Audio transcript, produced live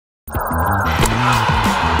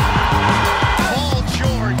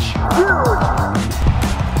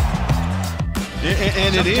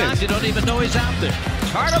And it is. Sometimes you don't even know he's out there.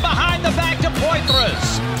 Carter behind the back to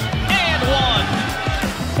Poitras. And one.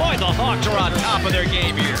 Boy, the Hawks are on top of their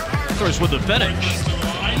game here. Poitras with the finish.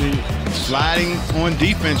 Sliding on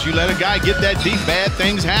defense. You let a guy get that deep, bad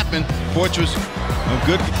things happen. Poitras, a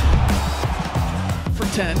good. For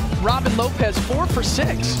 10. Robin Lopez 4 for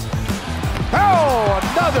 6. Oh,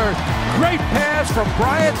 another great pass from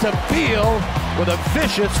Bryant to Beal with a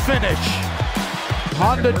vicious finish.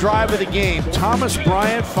 Honda drive of the game. Thomas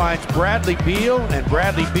Bryant finds Bradley Beal, and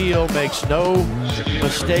Bradley Beal makes no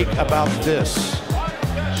mistake about this.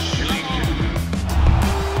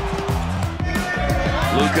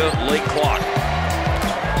 Luka, late clock.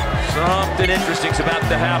 Something interesting's about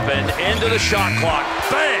to happen. End of the shot clock.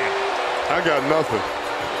 Bang! I got nothing.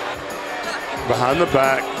 Behind the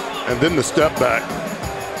back, and then the step back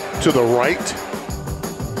to the right.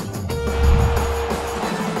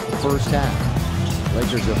 First half.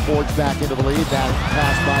 Lakers have forged back into the lead. That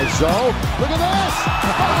pass by Zoe. Look at this!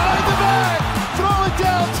 Behind the back! Throw it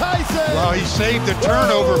down, Tyson! Well, he saved the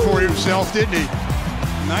turnover for himself, didn't he?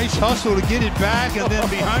 Nice hustle to get it back, and then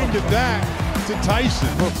behind the back to Tyson.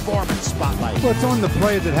 Performance spotlight. Well, it's on the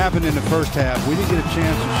play that happened in the first half. We didn't get a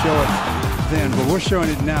chance to show it then, but we're showing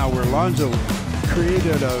it now where Lonzo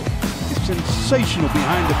created a sensational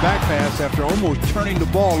behind the back pass after almost turning the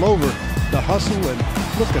ball over. The hustle, and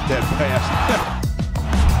look at that pass.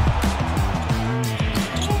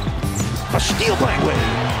 A steal by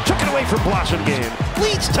Wade. Took it away from Blossom Game.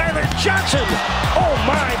 Leads Tyler Johnson. Oh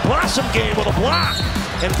my, Blossom Game with a block.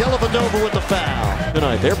 And Dellavedova with the foul.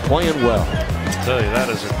 Tonight, they're playing well. I tell you, that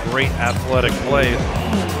is a great athletic play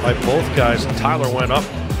by both guys. And Tyler went up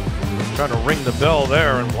trying to ring the bell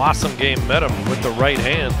there, and Blossom Game met him with the right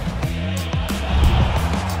hand.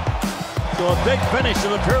 So a big finish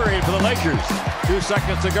of the period for the Lakers. 2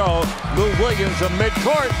 seconds to go. Lou Williams from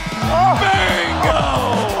midcourt. Oh.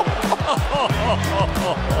 Bingo!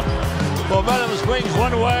 Momentum swings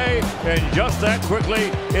one way, and just that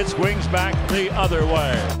quickly, it swings back the other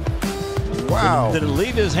way. Wow. Did it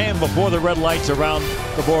leave his hand before the red lights around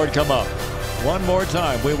the board come up? One more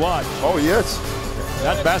time, we watch. Oh, yes.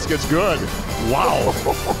 That basket's good. Wow.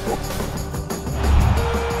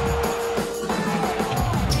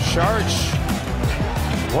 Sharch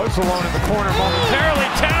was alone in the corner momentarily.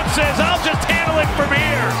 Towns says, I'll just handle it from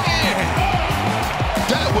here.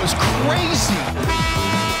 That was crazy.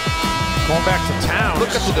 Going back to Towns.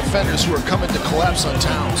 Look at the defenders who are coming to collapse on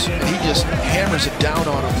Towns, and he just hammers it down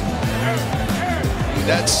on them.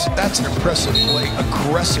 That's an impressive play.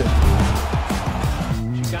 Aggressive.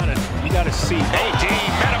 You gotta see. AD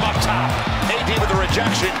met him up top. AD with the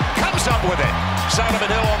rejection. Comes up with it.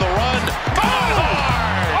 Solomon Hill on the run. Going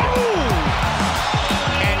hard! Oh!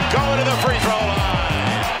 And going to the free throw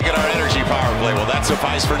line. Get our energy power play. Will that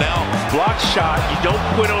suffice for now? Block shot. You don't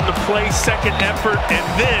quit on the play. Second effort. And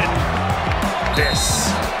then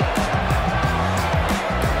this.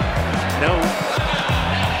 No.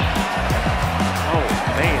 Oh,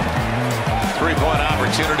 man. Three-point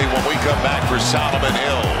opportunity when we come back for Solomon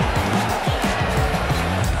Hill.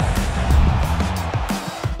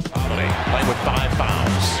 Playing with 5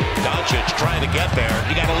 fouls. Doncic trying to get there.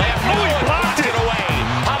 He got a layup. Oh, he blocked it away.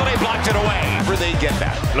 Holiday blocked it away. Where they get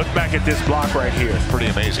that? Look back at this block right here. Pretty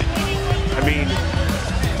amazing. I mean,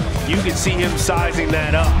 you can see him sizing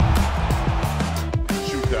that up.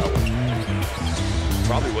 Shoot that one.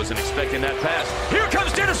 Probably wasn't expecting that pass. Here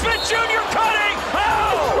comes Dennis Smith Jr. cutting.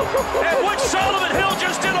 Oh! And what Solomon Hill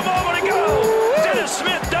just did a moment ago. Dennis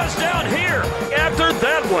Smith does down here after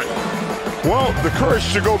that one. Well, the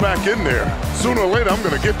courage to go back in there. Sooner or later, I'm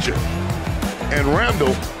going to get you. And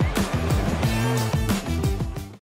Randall